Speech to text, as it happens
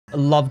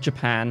Love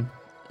Japan.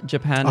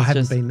 Japan I is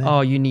haven't just, been there.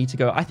 oh, you need to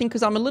go. I think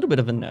because I'm a little bit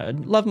of a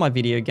nerd. Love my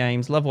video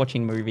games, love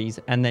watching movies.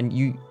 And then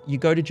you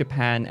go to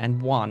Japan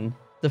and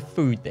the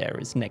food there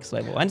is next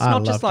level. And it's I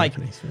not love just like,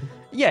 Japanese food.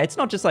 yeah, it's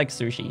not just like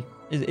sushi.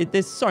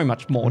 There's so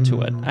much more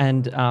to it.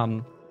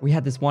 And we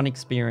had this one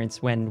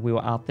experience when we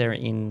were out there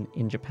in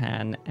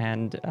Japan.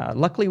 And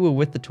luckily we were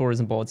with the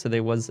tourism board. So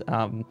there was,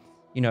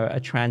 a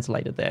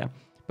translator there.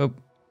 But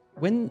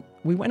when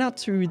we went out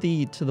to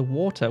the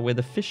water where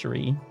the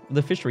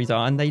fisheries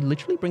are, and they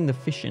literally bring the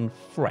fish in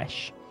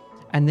fresh,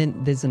 and then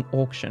there's an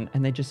auction,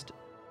 and they just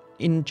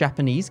in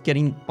Japanese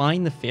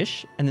buying the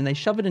fish, and then they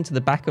shove it into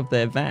the back of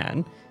their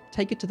van,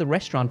 take it to the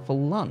restaurant for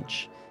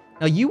lunch.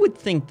 Now you would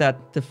think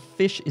that the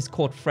fish is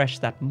caught fresh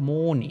that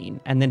morning,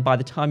 and then by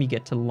the time you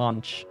get to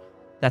lunch,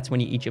 that's when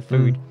you eat your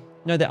food.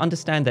 No, they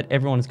understand that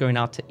everyone is going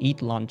out to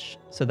eat lunch,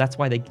 so that's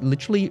why they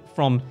literally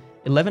from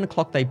 11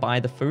 o'clock they buy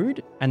the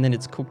food, and then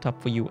it's cooked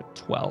up for you at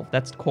 12.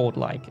 That's called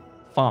like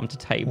farm to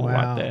table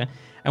right there.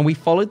 And we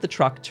followed the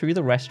truck to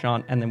the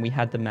restaurant, and then we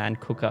had the man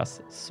cook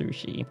us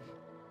sushi.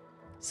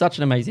 Such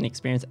an amazing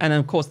experience. And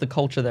of course the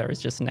culture there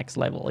is just next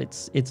level.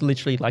 It's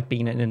literally like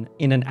being in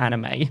an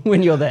anime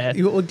when you're there.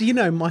 Well, do you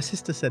know, my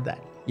sister said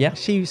that. Yeah.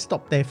 She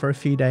stopped there for a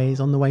few days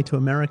on the way to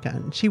America,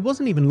 and she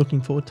wasn't even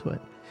looking forward to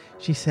it.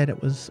 She said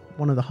it was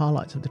one of the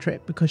highlights of the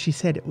trip because she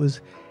said it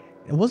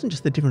wasn't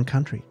just a different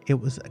country, it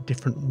was a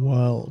different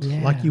world.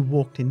 Yeah. Like you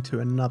walked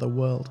into another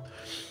world.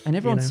 And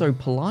everyone's so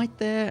polite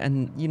there,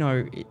 and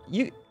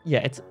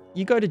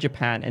you go to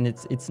Japan and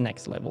it's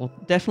next level.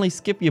 Definitely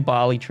skip your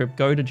Bali trip,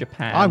 go to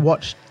Japan. I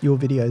watched your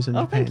videos in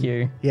Japan. Thank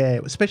you. Yeah,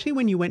 especially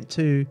when you went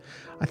to,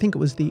 I think it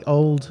was the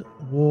old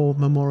war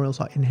memorials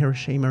like in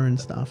Hiroshima and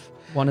stuff.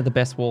 One of the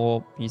best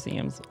war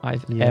museums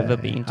I've ever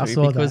been to. I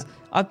saw because that.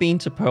 I've been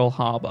to Pearl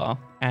Harbor,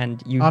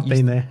 and I've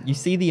been there. You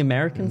see the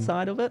American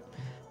side of it,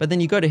 but then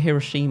you go to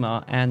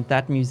Hiroshima and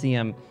that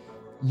museum.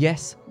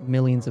 Yes,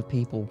 millions of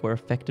people were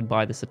affected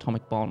by this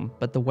atomic bomb,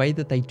 but the way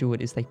that they do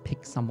it is they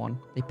pick someone.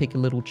 They pick a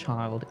little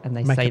child and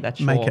they make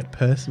it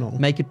personal.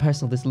 Make it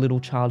personal. This little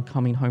child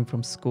coming home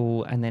from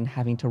school and then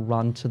having to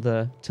run to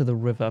the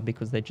river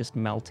because they're just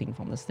melting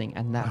from this thing,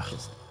 and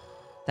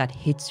that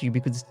hits you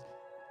because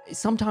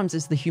sometimes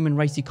as the human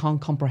race you can't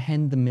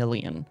comprehend the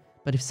million.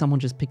 But if someone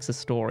just picks a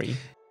story,